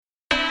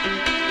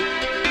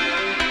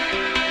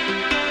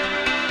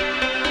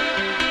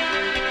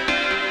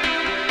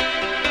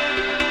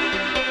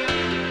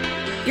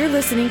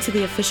listening to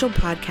the official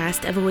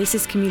podcast of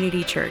Oasis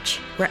Community Church,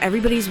 where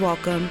everybody's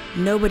welcome,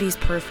 nobody's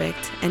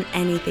perfect, and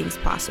anything's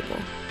possible.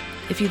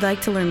 If you'd like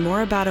to learn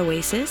more about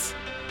Oasis,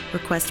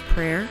 request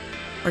prayer,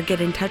 or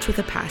get in touch with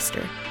a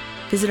pastor,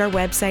 visit our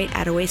website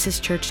at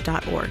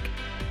oasischurch.org.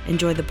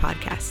 Enjoy the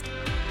podcast.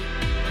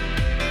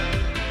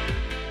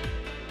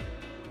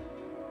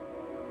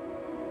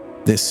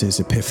 This is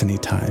Epiphany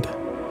Tide,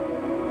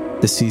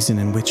 the season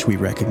in which we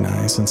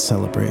recognize and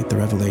celebrate the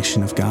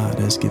revelation of God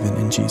as given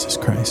in Jesus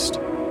Christ.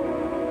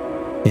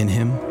 In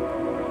Him,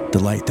 the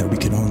light that we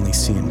could only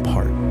see in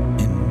part,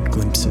 in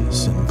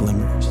glimpses and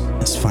glimmers,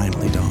 has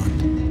finally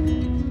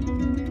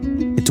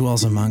dawned. It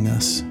dwells among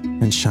us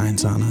and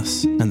shines on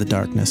us, and the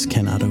darkness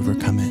cannot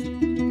overcome it.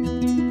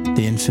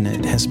 The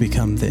infinite has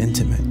become the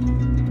intimate,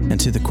 and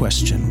to the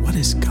question, what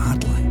is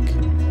God like?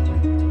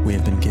 We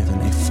have been given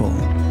a full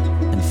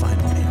and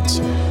final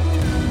answer.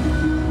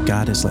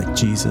 God is like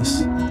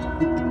Jesus,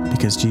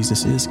 because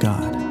Jesus is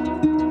God,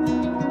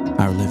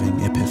 our living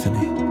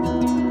epiphany.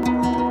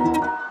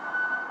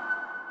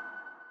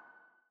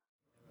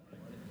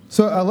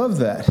 So I love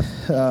that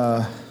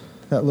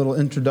little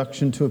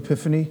introduction to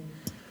Epiphany,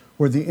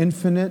 where the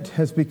infinite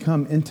has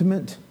become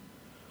intimate,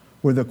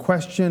 where the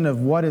question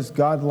of what is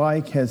God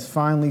like has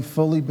finally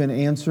fully been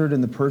answered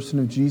in the person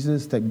of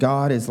Jesus, that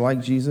God is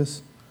like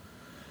Jesus.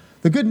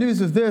 The good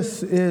news of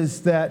this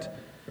is that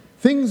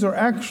things are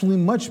actually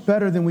much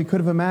better than we could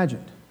have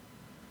imagined.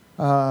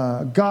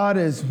 God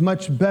is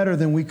much better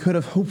than we could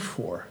have hoped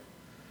for.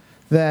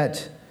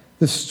 That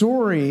the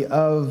story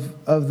of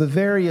the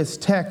various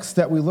texts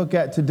that we look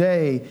at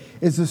today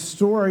is a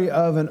story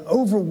of an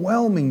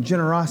overwhelming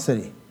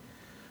generosity.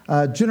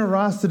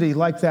 Generosity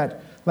like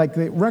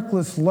the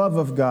reckless love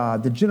of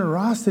God, the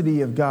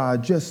generosity of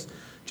God just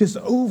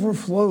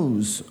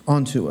overflows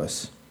onto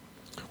us.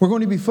 We're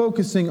going to be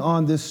focusing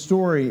on this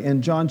story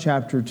in John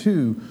chapter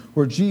 2,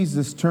 where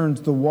Jesus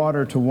turns the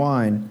water to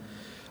wine.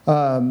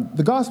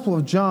 The Gospel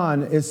of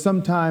John is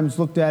sometimes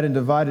looked at and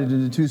divided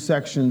into two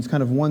sections,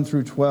 kind of 1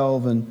 through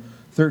 12 and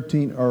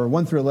 13, or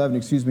 1 through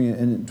 11,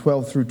 and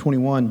 12 through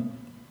 21.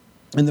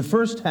 And the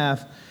first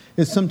half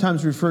is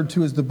sometimes referred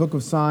to as the book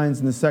of signs,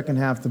 and the second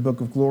half, the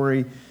book of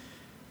glory.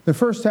 The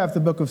first half, the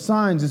book of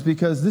signs, is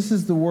because this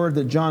is the word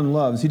that John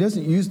loves. He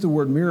doesn't use the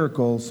word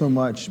miracle so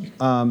much,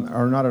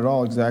 or not at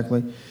all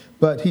exactly,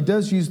 but he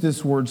does use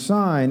this word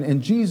sign, and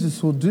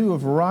Jesus will do a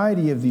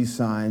variety of these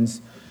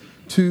signs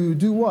to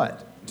do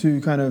what?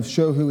 To kind of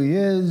show who he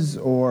is,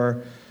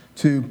 or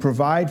to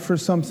provide for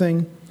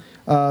something.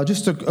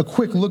 Just a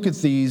quick look at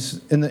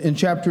these. In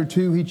chapter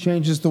 2, he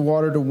changes the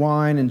water to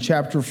wine. In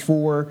chapter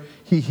 4,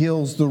 he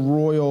heals the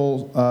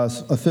royal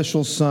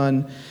official's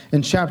son.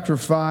 In chapter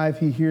 5,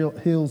 he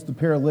heals the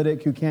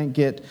paralytic who can't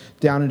get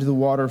down into the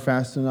water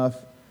fast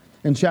enough.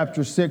 In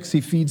chapter 6,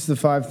 he feeds the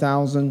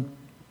 5,000.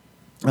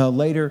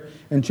 Later,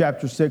 in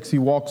chapter 6, he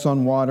walks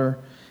on water.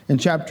 In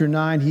chapter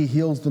 9, he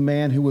heals the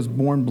man who was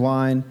born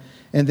blind.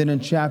 And then in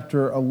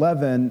chapter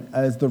 11,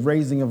 is the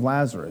raising of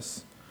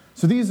Lazarus.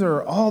 So these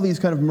are all these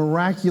kind of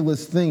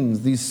miraculous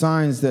things, these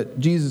signs that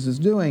Jesus is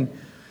doing.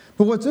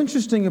 But what's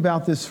interesting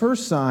about this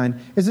first sign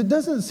is it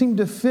doesn't seem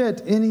to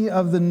fit any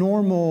of the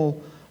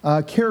normal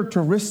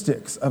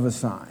characteristics of a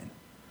sign.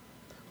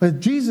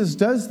 But Jesus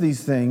does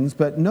these things,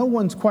 but no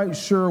one's quite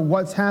sure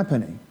what's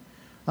happening.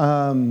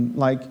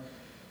 Like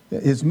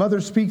his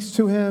mother speaks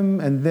to him,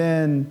 and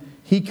then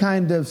he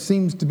kind of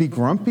seems to be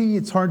grumpy.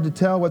 It's hard to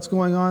tell what's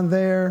going on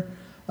there.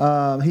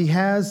 He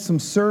has some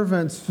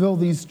servants fill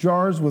these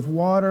jars with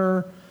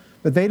water,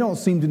 but they don't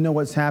seem to know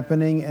what's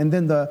happening. And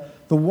then the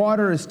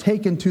water is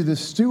taken to the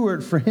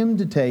steward for him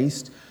to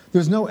taste.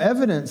 There's no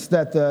evidence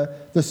that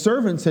the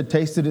servants had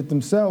tasted it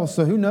themselves,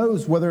 so who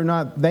knows whether or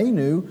not they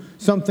knew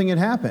something had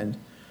happened.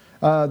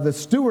 The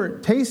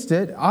steward tastes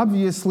it.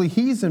 Obviously,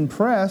 he's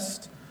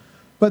impressed.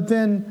 But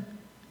then,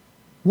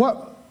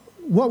 what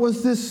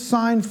was this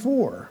sign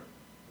for?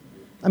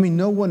 I mean,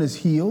 no one is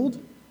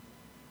healed.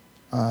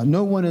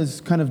 No one is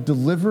kind of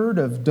delivered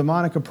of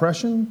demonic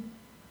oppression.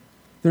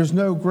 There's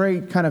no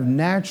great kind of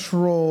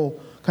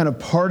natural kind of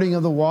parting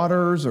of the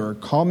waters or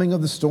calming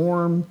of the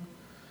storm.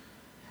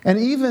 And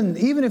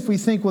even if we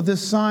think, well,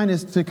 this sign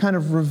is to kind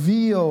of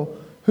reveal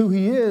who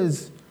he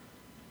is,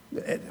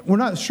 we're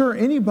not sure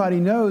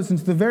anybody knows.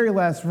 Into the very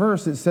last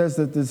verse, it says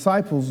that the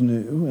disciples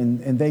knew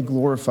and they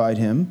glorified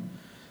him.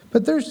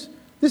 But this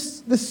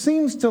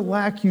seems to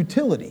lack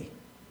utility.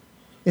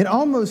 It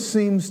almost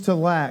seems to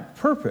lack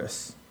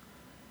purpose.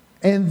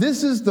 And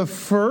this is the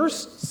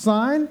first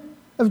sign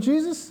of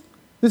Jesus?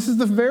 This is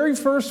the very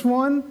first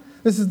one?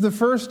 This is the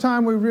first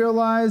time we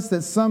realize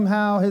that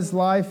somehow his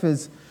life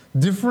is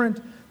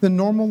different than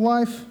normal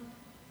life?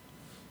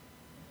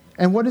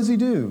 And what does he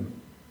do?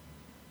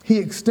 He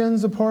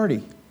extends a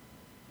party,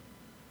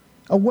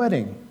 a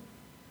wedding.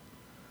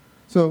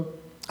 So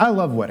I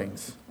love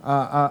weddings.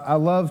 I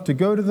love to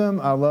go to them.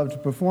 I love to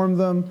perform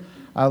them.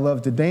 I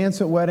love to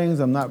dance at weddings.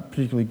 I'm not a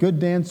particularly good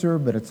dancer,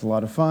 but it's a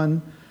lot of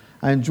fun.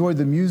 I enjoy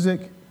the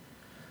music.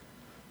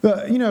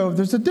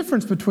 There's a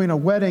difference between a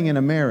wedding and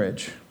a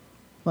marriage.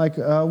 Like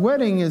a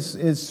wedding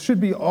should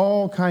be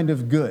all kind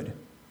of good,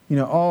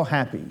 all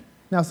happy.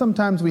 Now,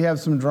 sometimes we have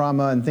some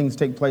drama and things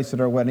take place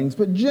at our weddings,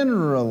 but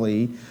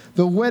generally,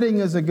 the wedding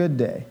is a good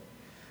day.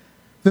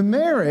 The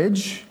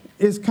marriage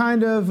is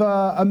kind of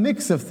a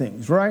mix of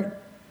things, right?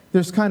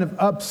 There's kind of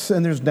ups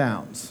and there's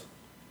downs.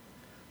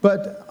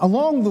 But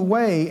along the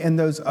way in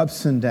those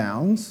ups and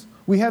downs,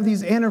 we have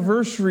these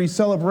anniversary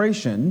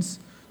celebrations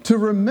to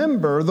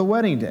remember the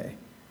wedding day.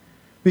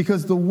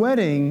 Because the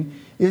wedding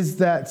is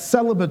that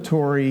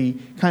celebratory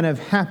kind of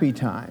happy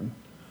time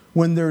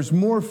when there's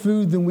more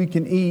food than we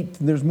can eat,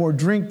 there's more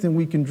drink than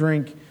we can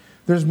drink,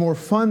 there's more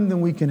fun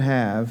than we can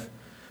have,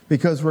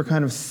 because we're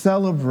kind of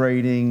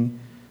celebrating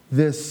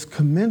this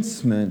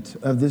commencement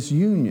of this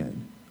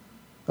union,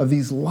 of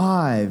these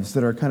lives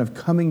that are kind of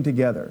coming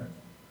together.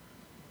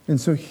 And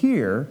so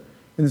here,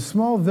 in the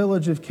small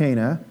village of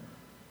Cana,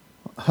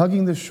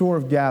 hugging the shore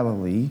of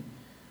Galilee,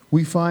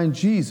 we find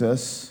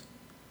Jesus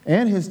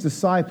and his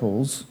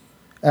disciples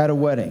at a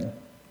wedding.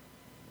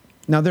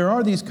 Now, there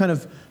are these kind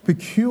of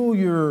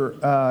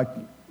peculiar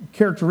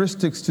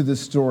characteristics to this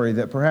story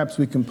that perhaps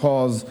we can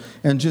pause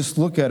and just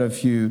look at a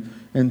few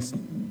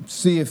and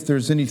see if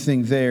there's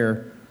anything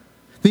there.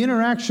 The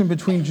interaction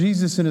between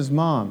Jesus and his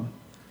mom.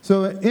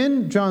 So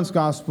in John's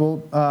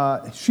Gospel,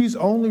 she's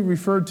only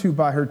referred to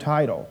by her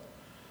title.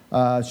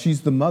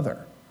 She's the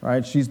mother,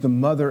 right? She's the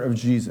mother of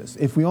Jesus.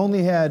 If we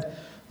only had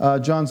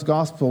John's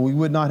Gospel, we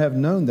would not have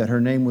known that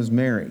her name was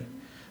Mary.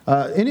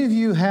 Any of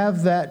you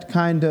have that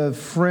kind of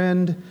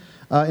friend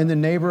in the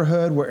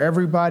neighborhood where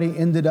everybody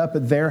ended up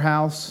at their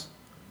house,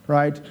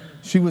 right?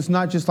 She was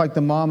not just like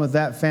the mom of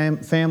that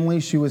family.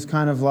 She was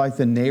kind of like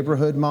the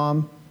neighborhood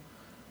mom,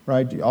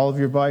 right? All of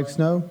your bikes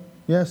know?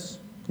 Yes?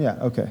 Yeah,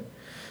 okay.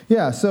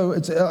 Yeah, so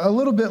it's a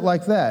little bit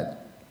like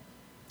that,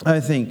 I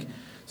think.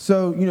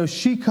 So,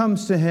 she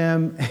comes to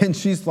him and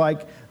she's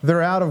like,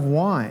 they're out of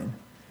wine.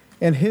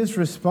 And his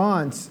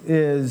response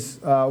is,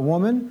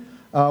 woman,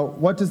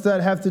 what does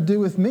that have to do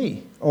with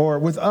me? Or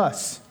with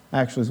us,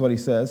 actually, is what he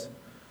says.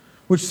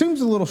 Which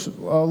seems a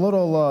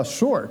little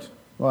short.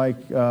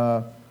 Like,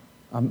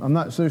 I'm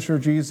not so sure,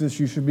 Jesus,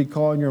 you should be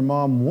calling your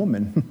mom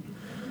woman.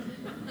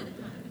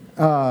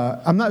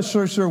 I'm not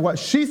sure what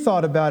she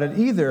thought about it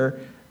either.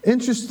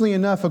 Interestingly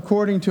enough,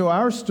 according to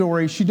our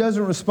story, she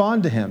doesn't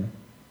respond to him.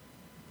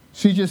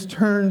 She just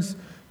turns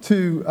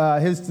to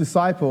his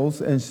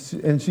disciples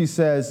and she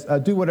says,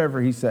 do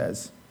whatever he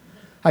says.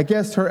 I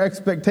guess her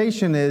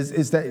expectation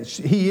is that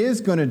he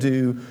is going to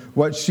do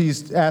what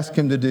she's asked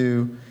him to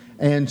do,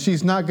 and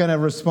she's not going to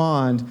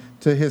respond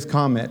to his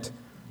comment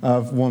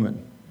of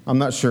woman. I'm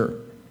not sure.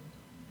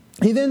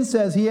 He then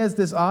says, he has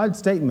this odd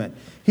statement.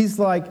 He's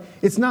like,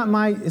 it's not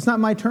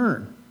my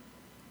turn.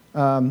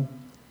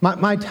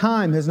 My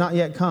time has not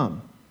yet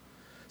come.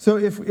 So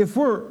if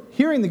we're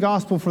hearing the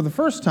gospel for the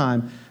first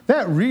time,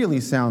 that really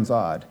sounds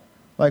odd.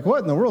 Like,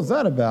 what in the world is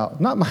that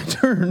about? Not my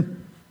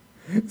turn.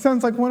 It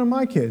sounds like one of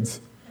my kids.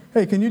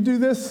 Hey, can you do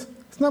this?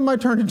 It's not my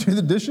turn to do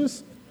the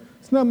dishes.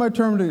 It's not my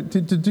turn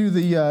to do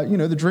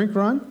the drink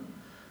run.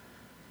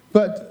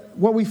 But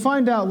what we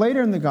find out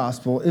later in the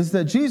gospel is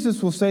that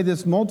Jesus will say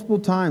this multiple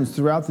times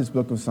throughout this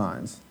book of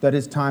signs, that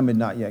his time had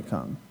not yet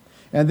come.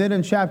 And then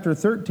in chapter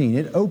 13,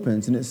 it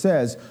opens and it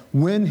says,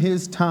 when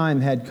his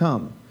time had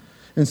come.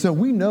 And so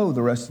we know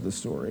the rest of the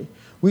story.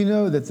 We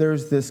know that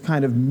there's this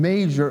kind of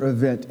major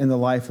event in the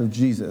life of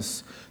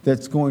Jesus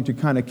that's going to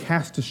kind of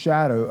cast a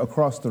shadow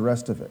across the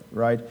rest of it,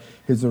 right?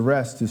 His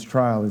arrest, his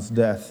trial, his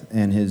death,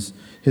 and his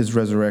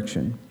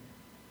resurrection.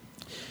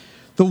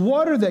 The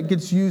water that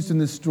gets used in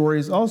this story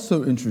is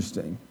also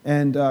interesting,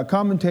 and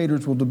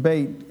commentators will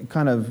debate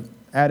kind of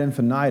ad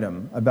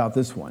infinitum about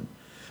this one.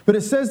 But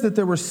it says that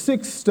there were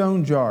 6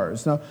 stone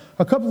jars. Now,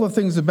 a couple of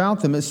things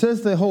about them. It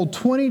says they hold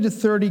 20 to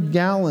 30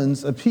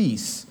 gallons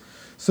apiece.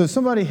 So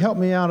somebody help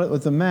me out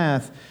with the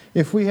math.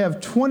 If we have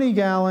 20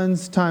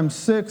 gallons times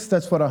 6,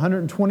 that's what,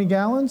 120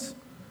 gallons?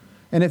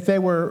 And if they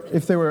were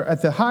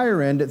at the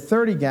higher end at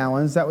 30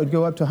 gallons, that would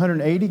go up to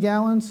 180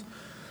 gallons.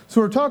 So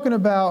we're talking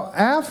about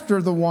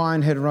after the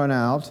wine had run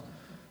out,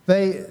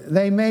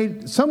 they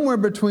made somewhere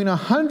between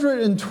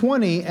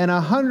 120 and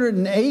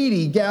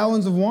 180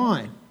 gallons of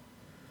wine.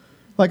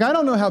 Like, I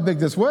don't know how big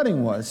this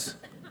wedding was,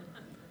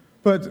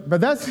 but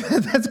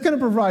that's going to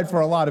provide for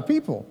a lot of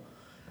people.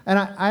 And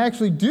I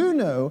actually do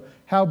know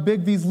how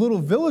big these little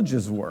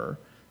villages were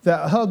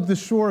that hugged the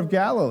shore of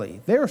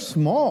Galilee. They're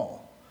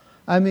small.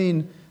 I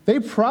mean, they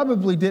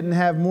probably didn't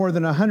have more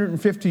than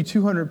 150,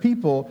 200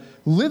 people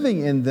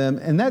living in them,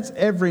 and that's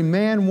every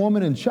man,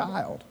 woman, and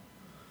child.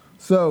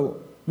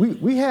 So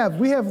we have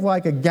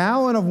like a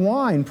gallon of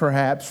wine,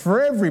 perhaps,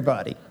 for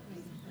everybody.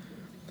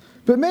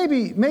 But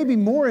maybe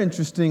more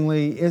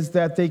interestingly is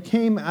that they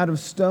came out of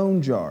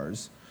stone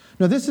jars.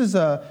 Now, this is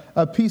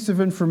a piece of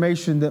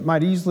information that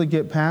might easily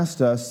get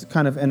past us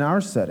kind of in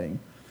our setting.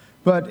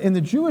 But in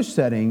the Jewish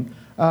setting,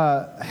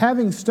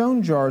 having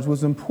stone jars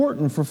was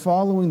important for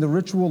following the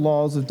ritual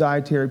laws of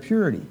dietary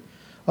purity. In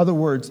other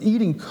words,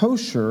 eating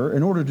kosher,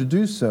 in order to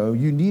do so,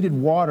 you needed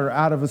water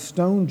out of a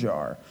stone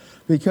jar,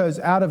 Because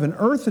out of an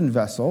earthen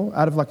vessel,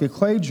 out of like a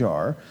clay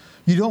jar,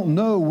 you don't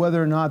know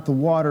whether or not the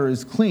water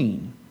is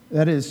clean.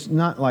 That is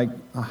not like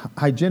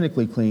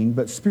hygienically clean,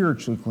 but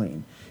spiritually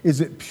clean.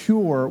 Is it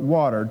pure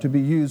water to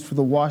be used for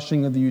the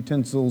washing of the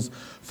utensils,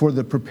 for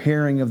the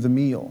preparing of the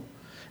meal?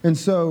 And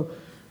so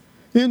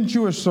in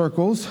Jewish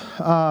circles,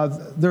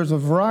 there's a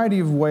variety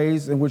of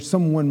ways in which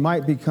someone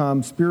might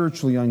become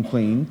spiritually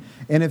unclean.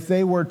 And if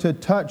they were to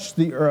touch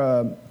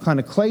the kind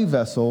of clay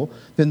vessel,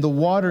 then the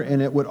water in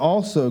it would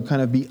also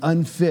kind of be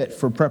unfit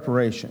for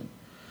preparation.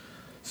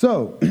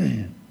 So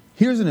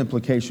here's an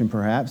implication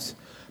perhaps.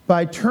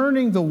 By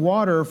turning the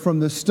water from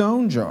the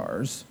stone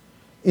jars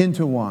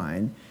into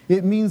wine,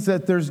 it means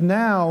that there's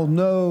now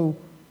no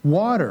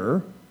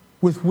water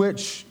with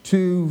which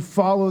to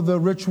follow the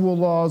ritual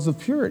laws of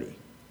purity.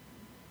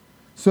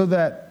 So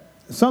that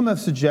some have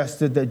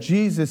suggested that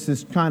Jesus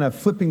is kind of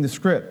flipping the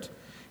script.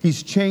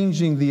 He's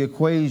changing the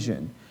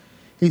equation.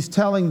 He's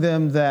telling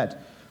them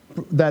that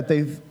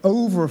they've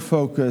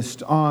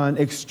over-focused on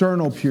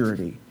external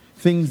purity,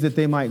 things that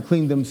they might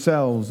clean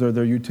themselves or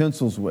their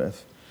utensils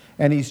with.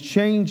 And he's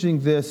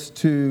changing this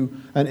to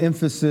an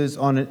emphasis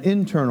on an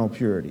internal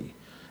purity.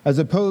 As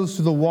opposed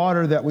to the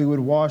water that we would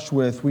wash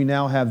with, we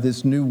now have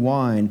this new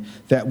wine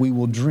that we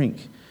will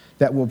drink,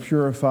 that will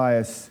purify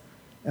us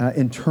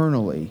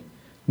internally,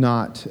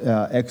 not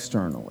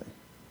externally.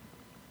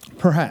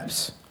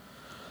 Perhaps.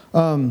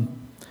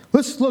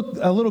 Let's look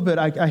a little bit,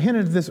 I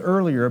hinted at this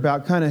earlier,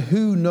 about kind of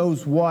who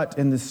knows what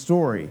in this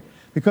story,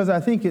 because I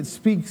think it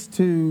speaks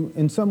to,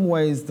 in some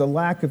ways, the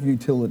lack of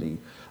utility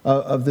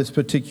of this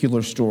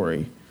particular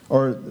story,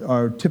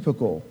 or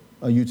typical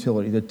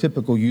utility, the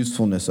typical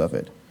usefulness of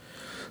it.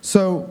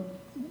 So,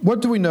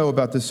 what do we know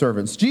about the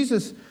servants?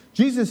 Jesus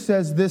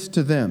says this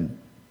to them.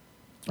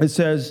 It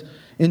says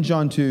in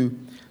John 2,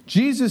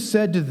 Jesus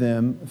said to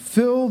them,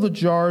 "Fill the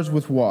jars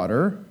with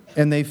water,"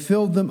 and they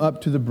filled them up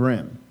to the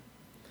brim.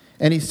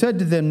 And he said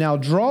to them, "Now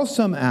draw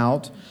some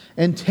out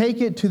and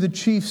take it to the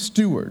chief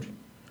steward."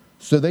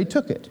 So they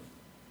took it.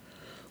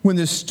 When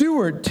the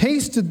steward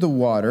tasted the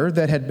water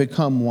that had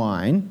become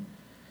wine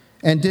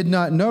and did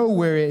not know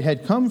where it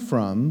had come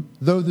from,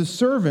 though the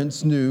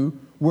servants knew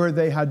where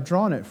they had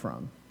drawn it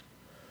from.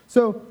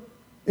 So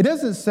it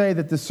doesn't say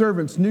that the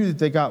servants knew that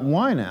they got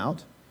wine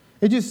out.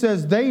 It just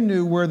says they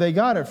knew where they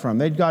got it from.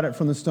 They'd got it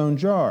from the stone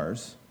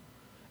jars.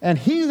 And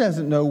he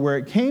doesn't know where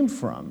it came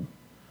from.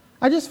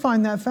 I just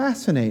find that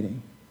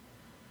fascinating.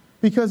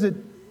 Because it,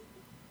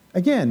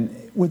 again,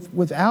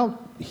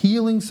 without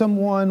healing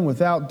someone,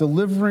 without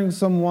delivering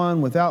someone,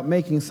 without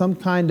making some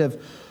kind of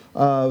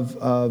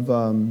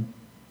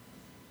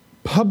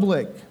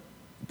public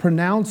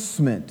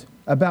pronouncement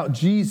about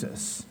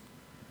Jesus,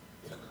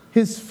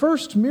 his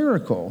first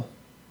miracle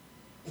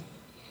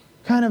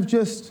kind of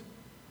just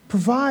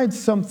provides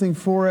something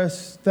for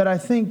us that I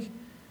think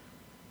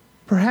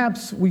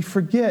perhaps we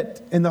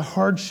forget in the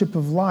hardship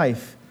of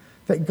life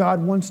that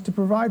God wants to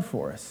provide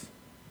for us.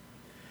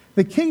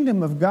 The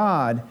kingdom of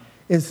God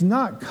is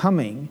not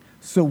coming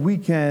so we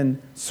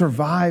can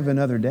survive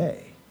another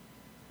day.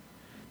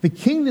 The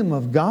kingdom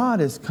of God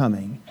is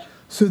coming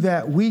so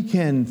that we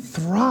can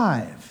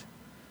thrive,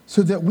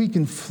 so that we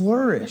can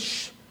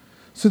flourish,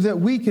 so that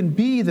we can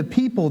be the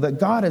people that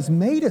God has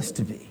made us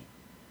to be.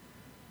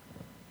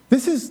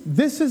 This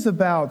is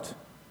about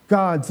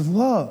God's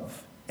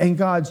love and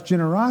God's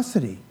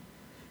generosity.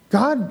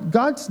 God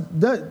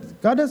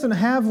doesn't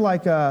have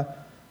like a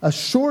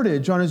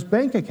shortage on his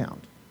bank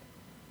account.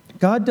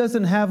 God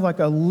doesn't have like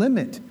a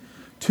limit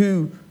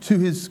to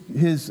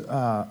his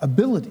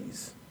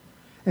abilities.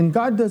 And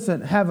God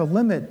doesn't have a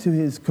limit to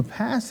his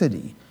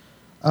capacity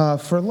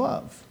for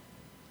love.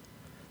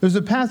 There's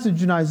a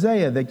passage in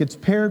Isaiah that gets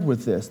paired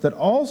with this that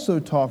also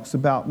talks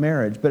about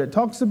marriage, but it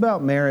talks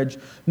about marriage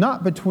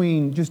not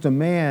between just a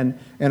man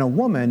and a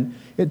woman.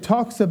 It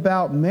talks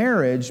about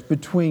marriage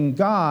between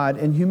God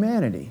and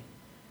humanity.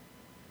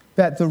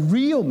 That the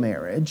real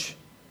marriage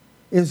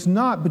is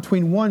not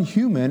between one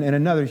human and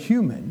another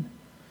human.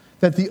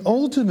 That the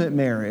ultimate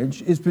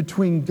marriage is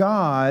between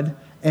God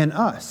and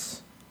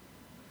us.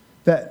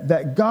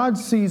 That God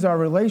sees our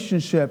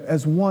relationship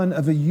as one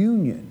of a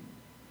union,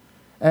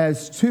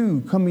 as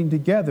two coming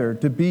together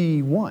to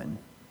be one.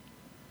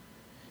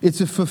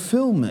 It's a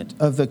fulfillment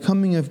of the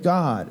coming of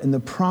God and the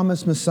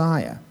promised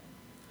Messiah.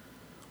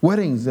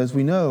 Weddings, as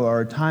we know,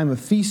 are a time of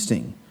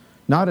feasting,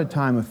 not a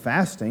time of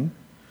fasting.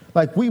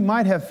 Like we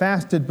might have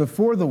fasted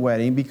before the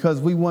wedding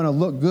because we want to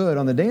look good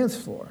on the dance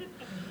floor.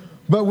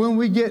 But when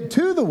we get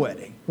to the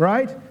wedding,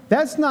 right,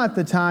 that's not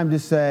the time to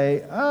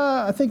say,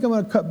 I think I'm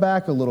going to cut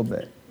back a little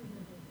bit,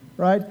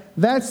 right?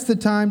 That's the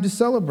time to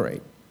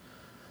celebrate.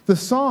 The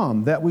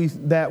psalm that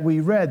we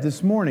read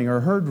this morning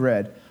or heard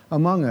read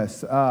among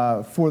us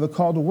for the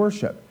call to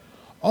worship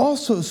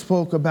also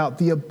spoke about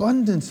the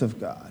abundance of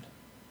God.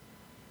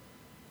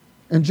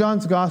 In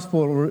John's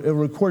gospel, it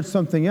records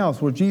something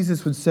else where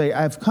Jesus would say,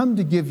 I've come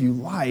to give you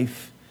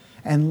life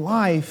and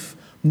life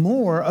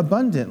more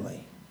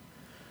abundantly.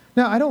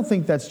 Now, I don't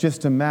think that's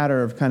just a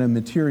matter of kind of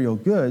material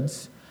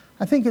goods.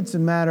 I think it's a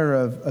matter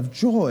of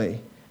joy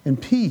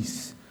and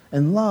peace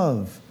and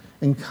love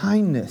and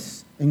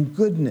kindness and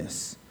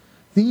goodness.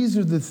 These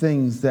are the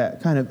things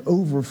that kind of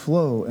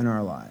overflow in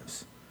our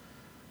lives.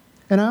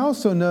 And I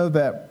also know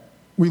that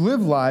we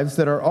live lives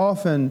that are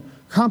often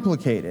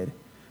complicated,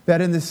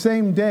 that in the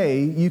same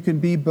day you can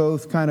be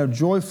both kind of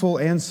joyful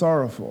and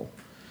sorrowful.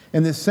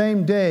 In the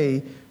same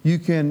day you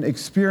can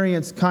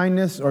experience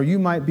kindness, or you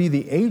might be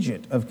the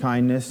agent of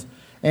kindness,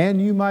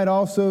 and you might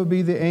also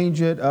be the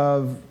agent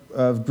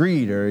of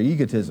greed or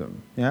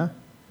egotism. Yeah?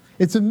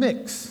 It's a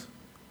mix.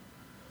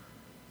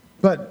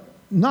 But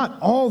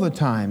not all the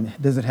time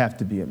does it have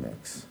to be a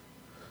mix.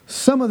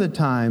 Some of the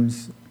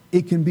times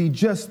it can be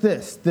just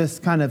this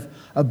kind of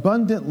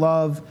abundant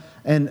love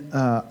and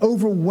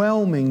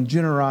overwhelming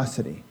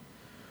generosity,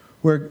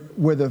 where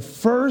the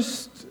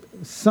first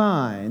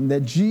sign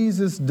that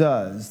Jesus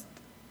does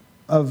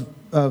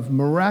of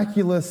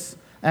miraculous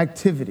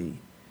activity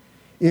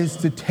is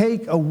to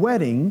take a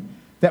wedding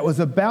that was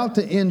about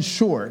to end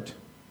short,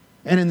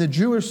 and in the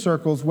Jewish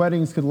circles,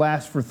 weddings could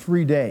last for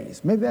 3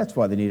 days. Maybe that's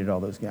why they needed all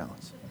those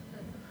gallons,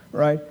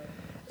 right?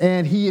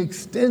 And he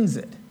extends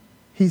it.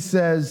 He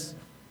says,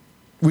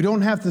 we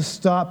don't have to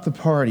stop the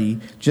party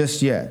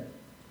just yet.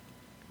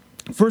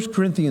 1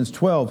 Corinthians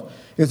 12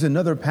 is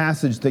another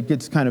passage that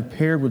gets kind of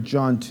paired with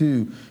John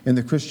 2 in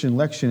the Christian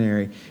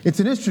lectionary.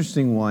 It's an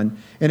interesting one,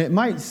 and it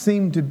might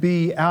seem to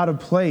be out of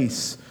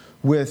place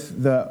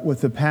with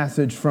the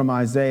passage from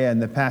Isaiah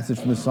and the passage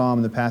from the Psalm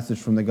and the passage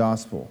from the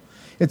Gospel.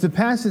 It's a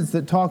passage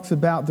that talks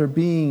about there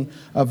being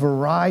a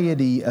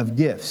variety of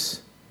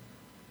gifts.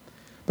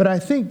 But I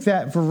think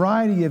that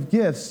variety of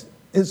gifts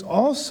is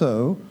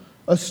also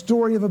a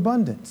story of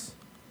abundance.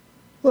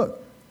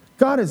 Look,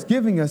 God is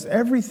giving us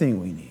everything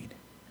we need.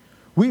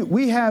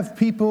 We have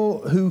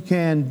people who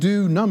can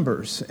do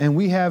numbers, and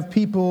we have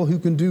people who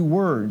can do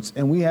words,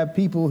 and we have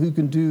people who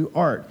can do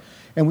art,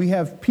 and we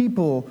have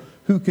people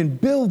who can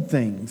build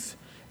things,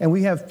 and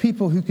we have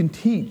people who can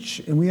teach,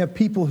 and we have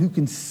people who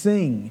can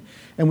sing,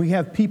 and we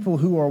have people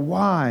who are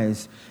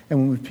wise,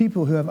 and we have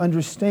people who have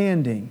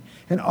understanding.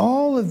 And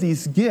all of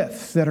these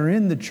gifts that are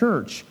in the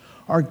church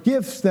are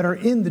gifts that are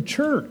in the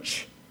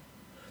church.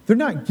 They're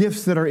not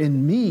gifts that are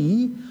in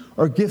me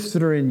or gifts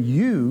that are in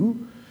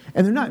you,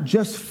 and they're not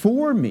just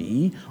for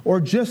me or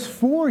just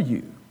for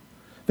you.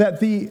 That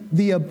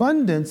the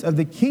abundance of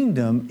the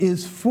kingdom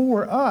is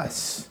for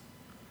us.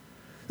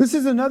 This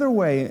is another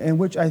way in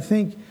which I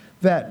think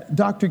that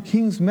Dr.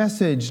 King's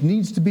message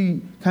needs to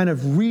be kind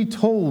of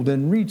retold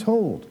and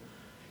retold.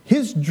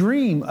 His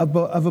dream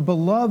of a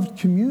beloved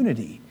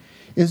community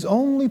is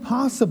only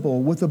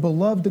possible with a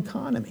beloved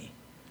economy.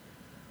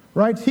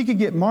 Right? He could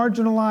get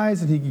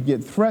marginalized, and he could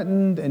get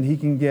threatened, and he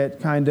can get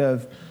kind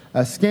of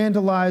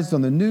scandalized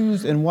on the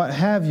news and what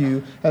have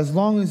you, as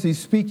long as he's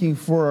speaking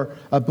for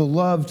a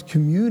beloved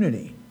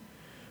community.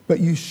 But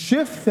you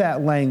shift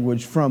that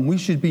language from we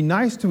should be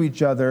nice to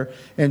each other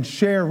and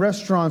share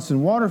restaurants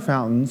and water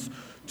fountains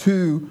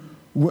to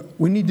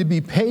we need to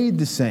be paid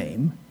the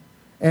same,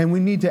 and we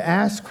need to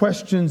ask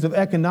questions of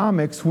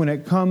economics when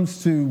it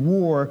comes to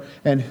war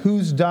and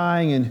who's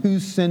dying and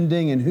who's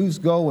sending and who's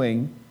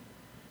going.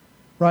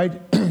 Right?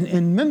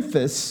 In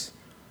Memphis,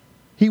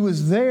 he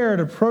was there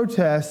to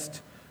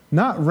protest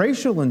not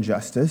racial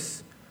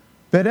injustice,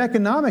 but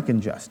economic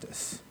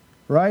injustice.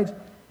 Right?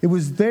 It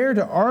was there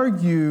to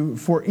argue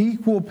for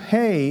equal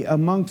pay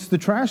amongst the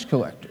trash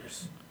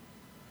collectors.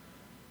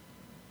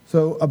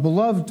 So a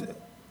beloved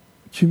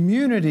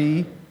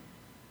community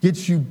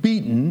gets you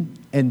beaten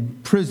and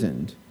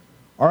imprisoned.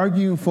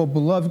 Arguing for a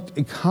beloved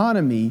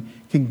economy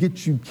can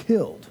get you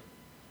killed.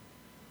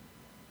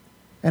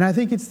 And I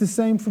think it's the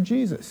same for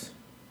Jesus.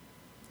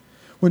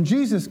 When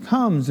Jesus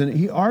comes and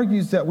he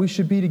argues that we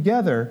should be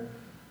together,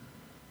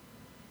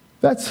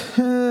 that's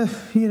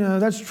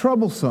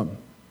troublesome.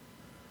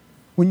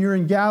 When you're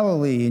in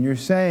Galilee and you're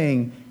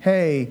saying,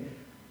 hey,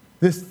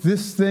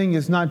 this thing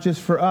is not just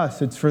for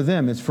us, it's for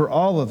them, it's for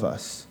all of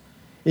us.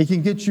 It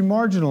can get you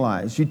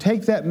marginalized. You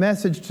take that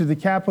message to the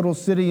capital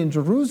city in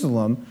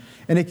Jerusalem,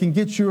 and it can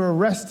get you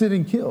arrested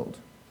and killed.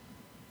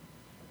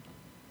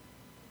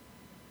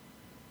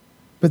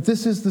 But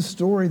this is the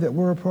story that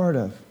we're a part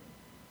of.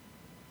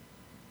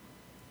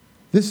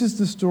 This is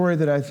the story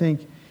that I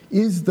think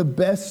is the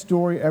best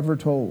story ever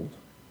told.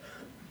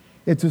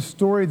 It's a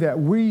story that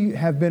we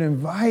have been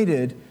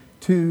invited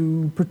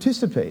to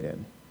participate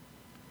in.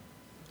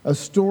 A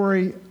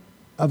story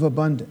of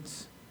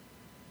abundance.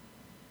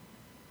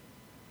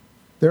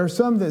 There are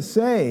some that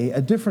say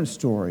a different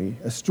story,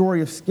 a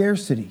story of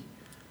scarcity,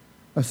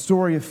 a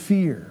story of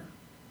fear,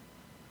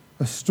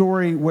 a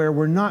story where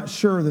we're not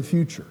sure of the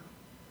future.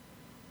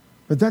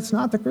 But that's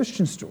not the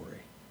Christian story.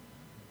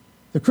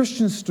 The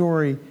Christian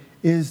story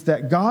is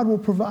that God will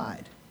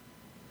provide,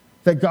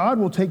 that God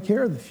will take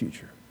care of the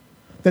future,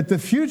 that the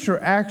future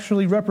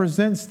actually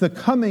represents the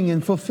coming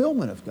and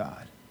fulfillment of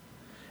God.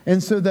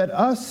 And so that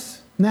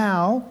us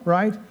now,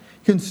 right,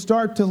 can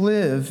start to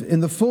live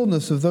in the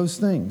fullness of those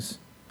things.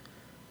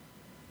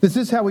 This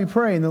is how we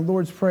pray in the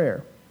Lord's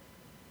Prayer.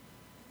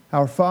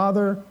 Our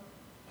Father,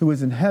 who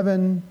is in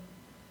heaven,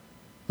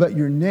 let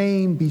your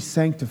name be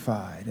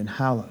sanctified and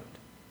hallowed.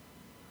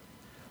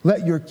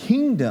 let your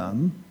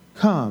kingdom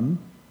come,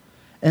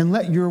 and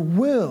let your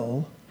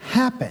will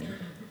happen,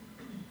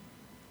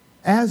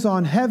 as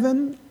on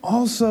heaven,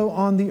 also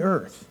on the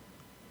earth.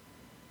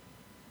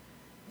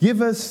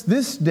 Give us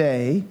this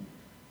day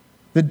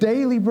the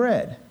daily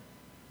bread,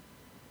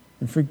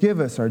 and forgive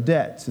us our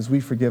debts as we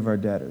forgive our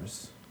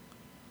debtors.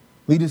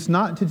 Lead us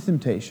not into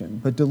temptation,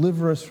 but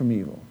deliver us from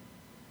evil.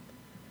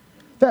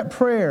 That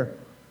prayer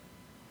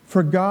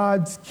for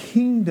God's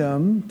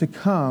kingdom to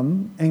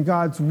come and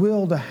God's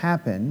will to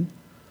happen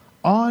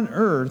on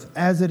earth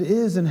as it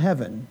is in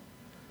heaven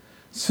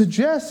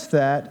suggests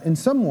that, in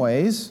some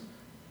ways,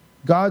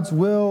 God's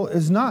will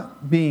is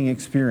not being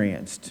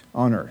experienced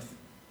on earth,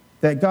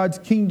 that God's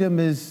kingdom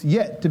is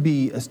yet to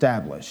be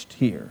established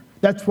here.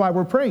 That's why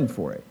we're praying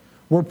for it.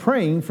 We're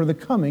praying for the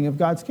coming of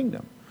God's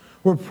kingdom.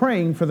 We're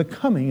praying for the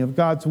coming of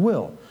God's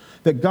will,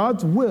 that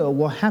God's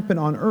will happen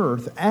on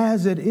earth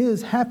as it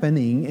is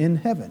happening in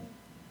heaven.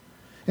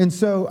 And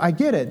so I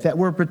get it that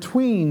we're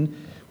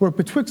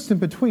betwixt and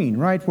between,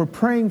 right? We're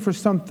praying for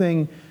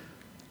something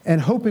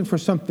and hoping for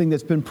something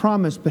that's been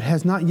promised but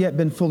has not yet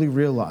been fully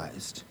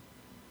realized.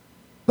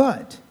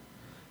 But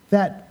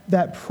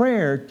that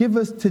prayer, give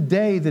us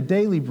today the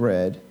daily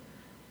bread,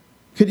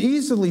 could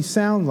easily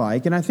sound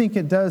like, and I think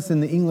it does in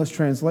the English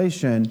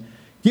translation,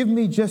 give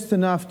me just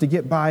enough to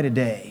get by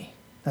today.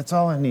 That's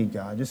all I need,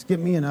 God. Just give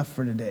me enough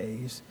for today.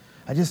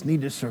 I just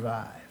need to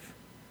survive.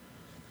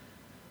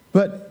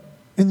 But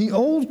in the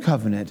old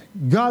covenant,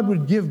 God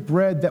would give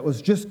bread that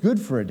was just good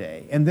for a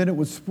day, and then it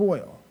would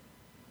spoil.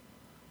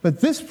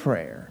 But this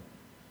prayer,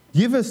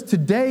 give us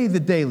today the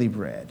daily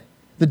bread.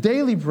 The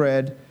daily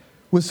bread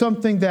was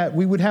something that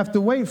we would have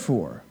to wait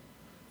for,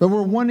 but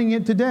we're wanting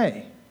it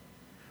today.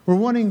 We're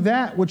wanting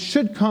that which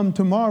should come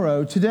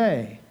tomorrow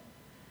today.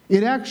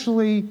 It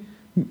actually,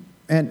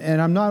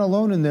 and I'm not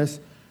alone in this,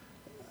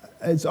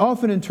 it's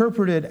often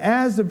interpreted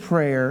as a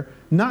prayer,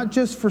 not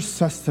just for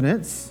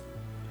sustenance,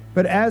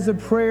 but as a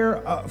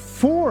prayer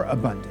for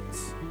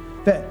abundance.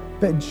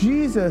 That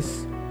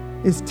Jesus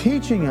is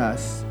teaching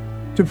us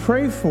to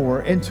pray for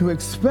and to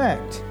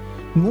expect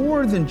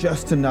more than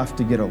just enough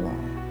to get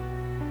along.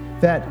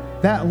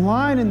 That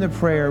line in the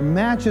prayer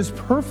matches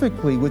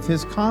perfectly with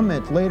his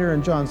comment later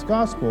in John's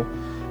Gospel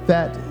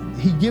that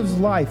he gives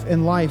life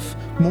and life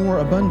more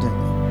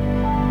abundantly.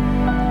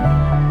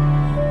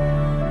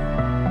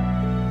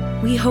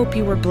 We hope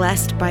you were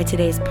blessed by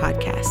today's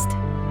podcast.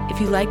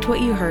 If you liked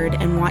what you heard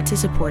and want to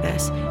support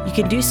us, you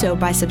can do so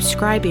by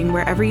subscribing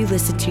wherever you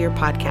listen to your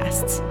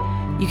podcasts.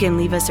 You can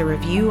leave us a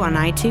review on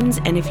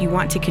iTunes, and if you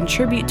want to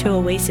contribute to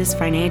Oasis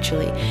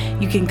financially,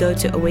 you can go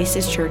to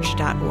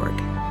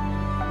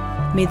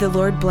oasischurch.org. May the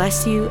Lord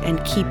bless you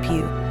and keep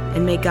you,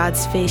 and may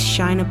God's face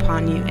shine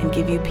upon you and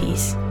give you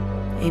peace.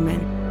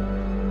 Amen.